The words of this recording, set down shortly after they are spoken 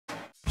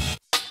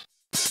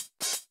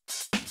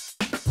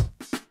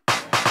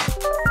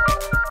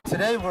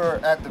today we're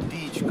at the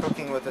beach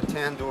cooking with a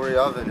tandoori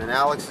oven, and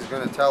Alex is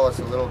going to tell us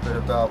a little bit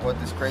about what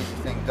this crazy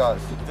thing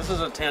does. This is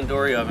a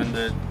tandoori oven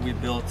that we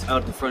built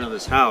out in front of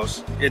this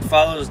house. It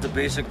follows the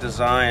basic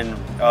design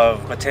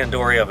of a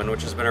tandoori oven,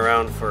 which has been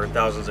around for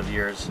thousands of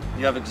years.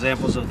 You have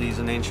examples of these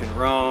in ancient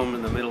Rome,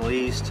 in the Middle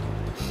East,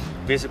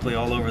 basically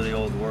all over the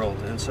old world.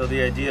 And so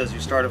the idea is you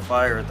start a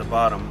fire at the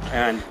bottom,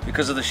 and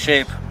because of the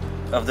shape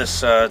of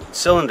this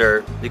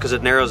cylinder, because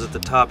it narrows at the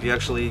top,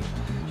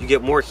 you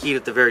get more heat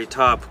at the very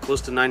top, close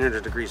to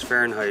 900 degrees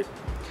Fahrenheit.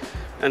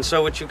 And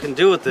so what you can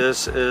do with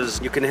this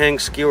is you can hang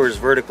skewers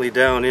vertically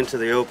down into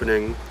the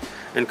opening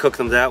and cook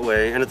them that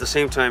way. And at the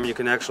same time, you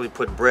can actually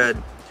put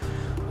bread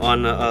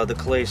on the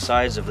clay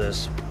sides of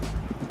this,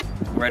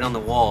 right on the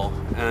wall.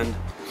 And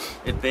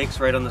it bakes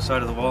right on the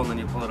side of the wall, and then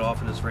you pull it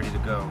off and it's ready to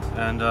go.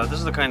 And this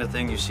is the kind of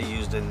thing you see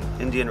used in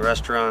Indian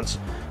restaurants,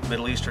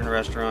 Middle Eastern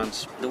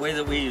restaurants. The way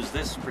that we use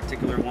this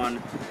particular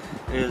one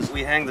is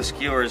we hang the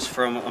skewers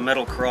from a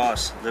metal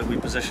cross that we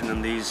position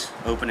in these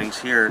openings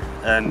here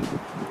and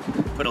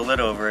put a lid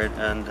over it,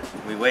 and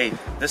we wait.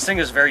 This thing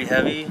is very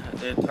heavy.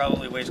 It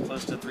probably weighs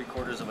close to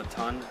 3/4 of a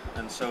ton,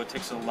 and so it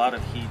takes a lot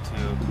of heat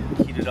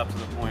to heat it up to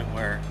the point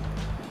where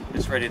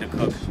it's ready to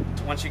cook.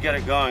 Once you get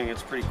it going,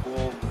 it's pretty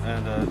cool,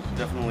 and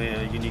definitely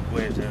a unique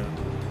way to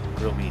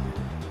grill meat.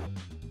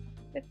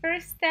 The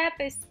first step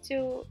is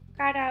to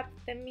cut up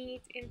the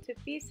meat into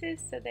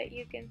pieces so that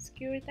you can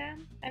skewer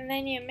them, and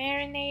then you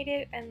marinate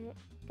it and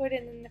put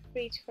it in the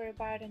fridge for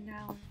about an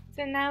hour.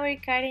 So now we're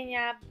cutting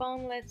up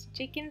boneless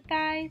chicken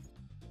thighs.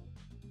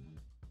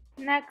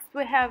 Next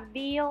we have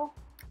veal,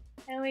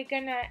 and we're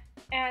gonna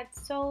add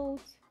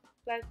salt,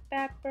 black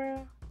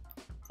pepper,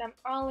 some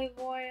olive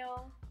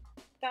oil,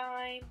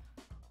 thyme,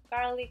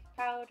 garlic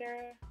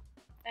powder,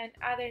 and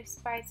other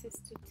spices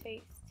to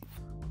taste.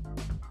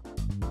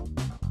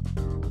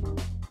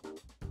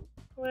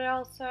 We're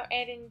also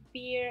adding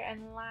beer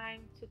and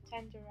lime to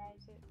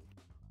tenderize it.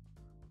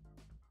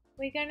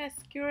 We're gonna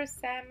skewer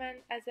salmon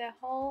as a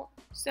whole,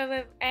 so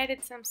we've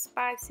added some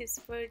spices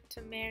for it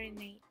to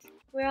marinate.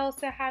 We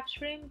also have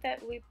shrimp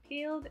that we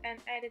peeled and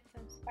added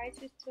some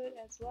spices to it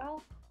as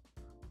well.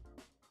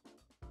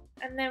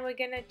 And then we're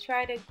gonna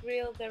try to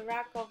grill the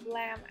rack of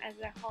lamb as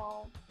a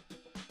whole.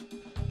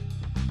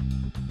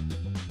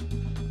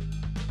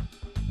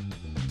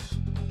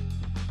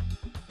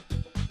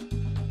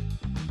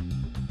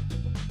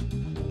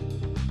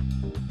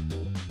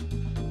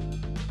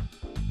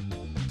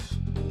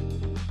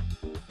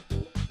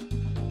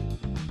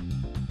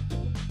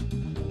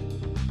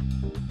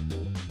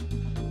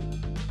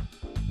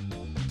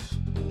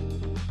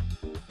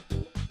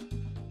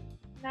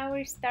 Now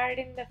we're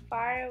starting the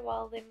fire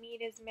while the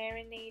meat is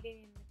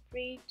marinating in the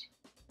fridge.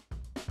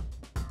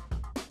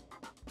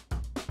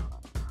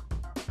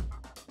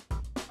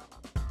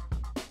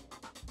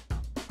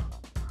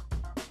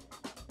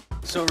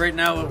 So right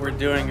now what we're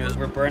doing is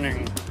we're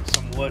burning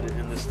some wood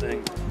in this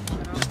thing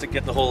just to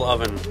get the whole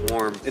oven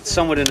warm. It's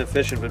somewhat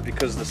inefficient, but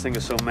because this thing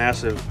is so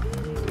massive,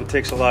 it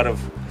takes a lot of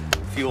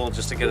fuel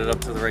just to get it up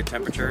to the right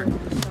temperature.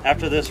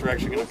 After this, we're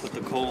actually going to put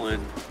the coal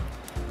in.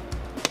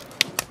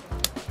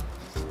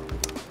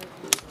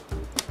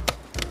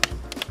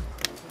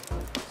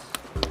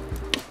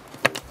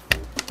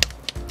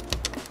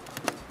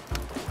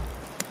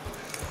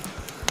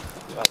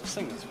 Wow, this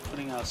thing is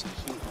putting out some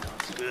heat now.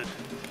 It's good.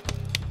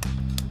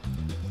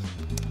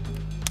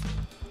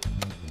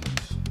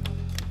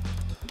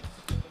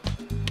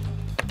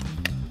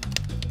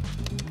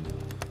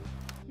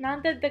 Now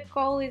that the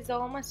coal is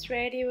almost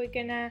ready, we're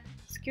gonna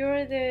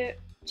skewer the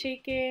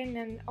chicken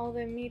and all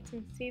the meats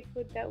and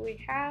seafood that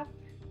we have.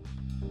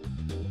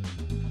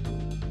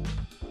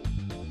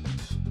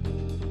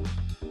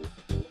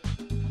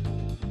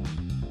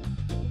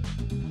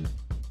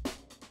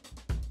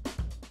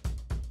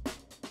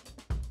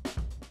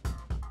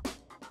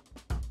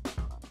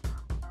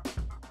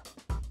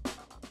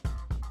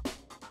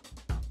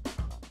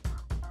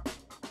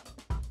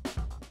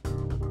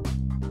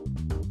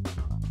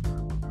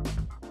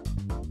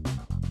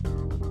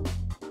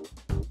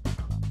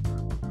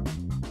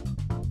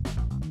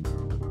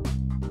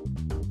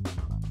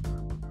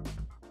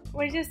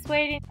 We're just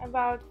waiting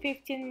about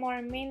 15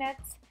 more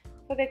minutes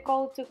for the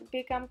coal to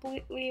be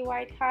completely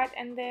white hot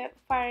and the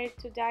fire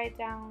to die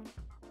down.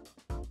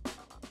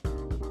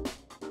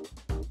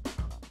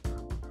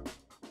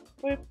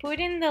 We're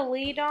putting the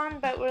lid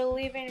on, but we're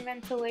leaving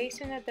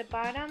ventilation at the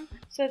bottom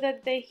so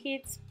that the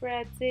heat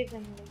spreads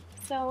evenly.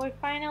 So we're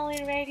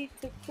finally ready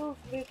to cook.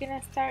 We're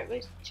gonna start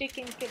with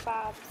chicken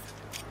kebabs.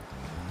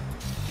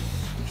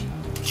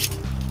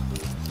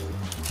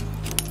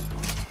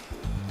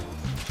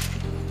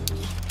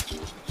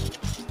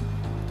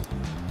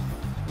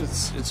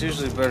 It's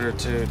usually better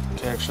to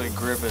actually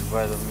grip it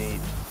by the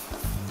meat.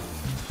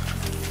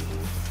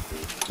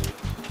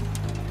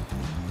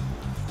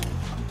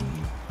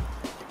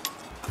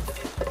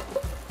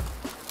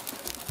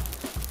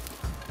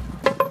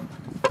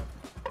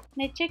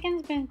 The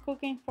chicken's been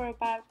cooking for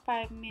about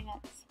 5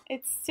 minutes.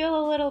 It's still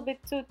a little bit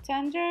too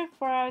tender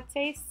for our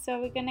taste,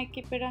 so we're gonna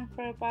keep it on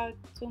for about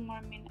 2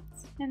 more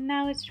minutes. And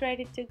now it's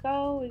ready to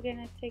go. We're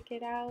gonna take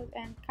it out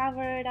and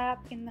cover it up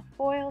in the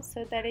foil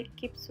so that it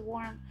keeps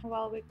warm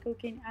while we're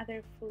cooking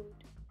other food.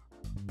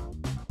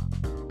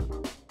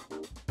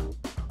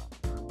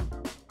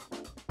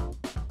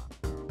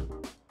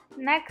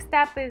 Next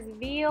up is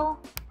veal.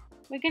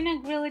 We're gonna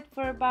grill it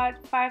for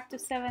about 5 to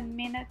 7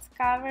 minutes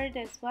covered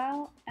as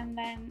well, and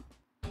then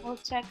we'll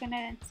check on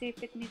it and see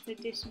if it needs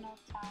additional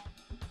time.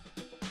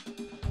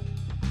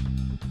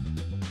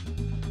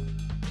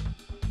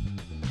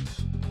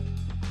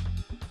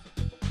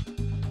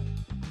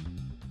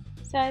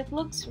 So it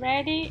looks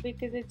ready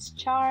because it's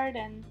charred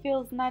and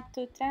feels not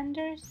too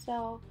tender,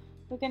 so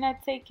we're gonna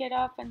take it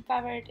off and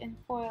cover it in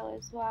foil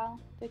as well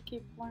to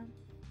keep warm.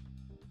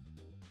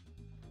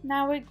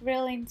 Now we're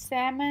grilling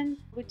salmon,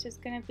 which is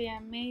gonna be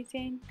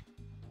amazing.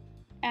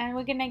 And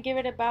we're gonna give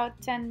it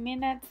about 10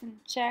 minutes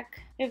and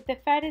check. If the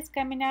fat is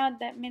coming out,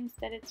 that means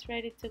that it's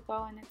ready to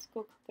go and it's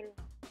cooked through.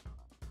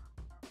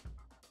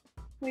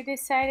 We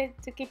decided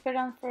to keep it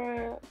on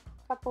for a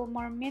couple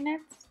more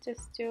minutes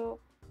just to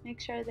make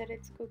sure that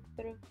it's cooked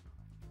through.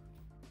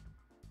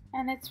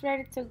 And it's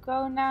ready to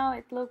go now.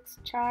 It looks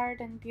charred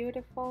and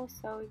beautiful,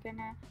 so we're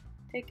gonna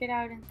take it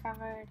out and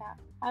cover it up.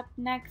 Up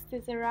next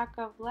is a rack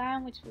of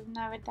lamb, which we've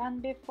never done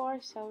before,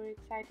 so we're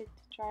excited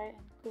to try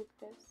and cook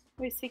this.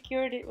 We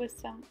secured it with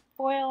some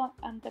foil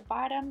on the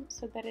bottom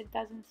so that it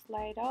doesn't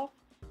slide off,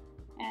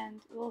 and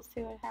we'll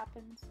see what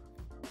happens.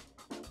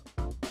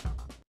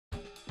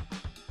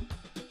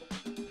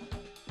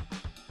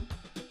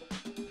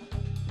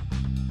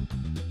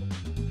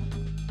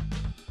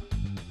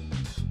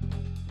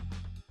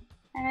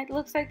 And it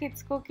looks like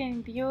it's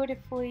cooking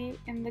beautifully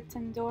in the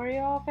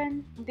tandoori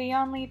oven. The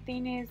only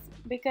thing is,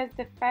 because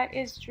the fat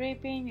is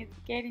dripping, it's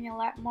getting a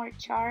lot more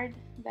charred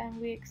than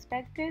we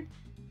expected.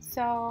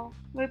 So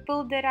we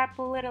pulled it up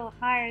a little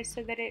higher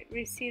so that it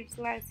receives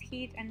less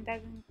heat and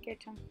doesn't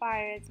catch on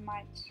fire as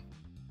much.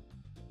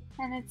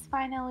 And it's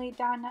finally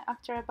done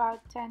after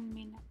about 10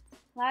 minutes.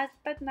 Last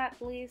but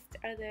not least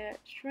are the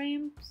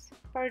shrimps,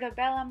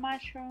 portobello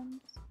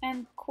mushrooms,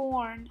 and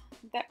corn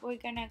that we're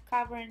gonna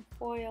cover in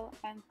foil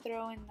and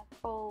throw in the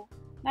coal.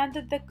 Now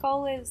that the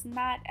coal is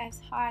not as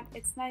hot,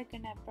 it's not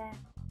gonna burn.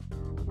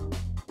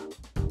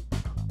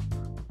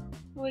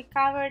 We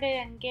covered it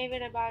and gave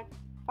it about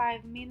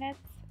 5 minutes,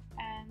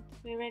 and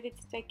we're ready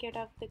to take it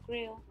off the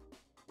grill.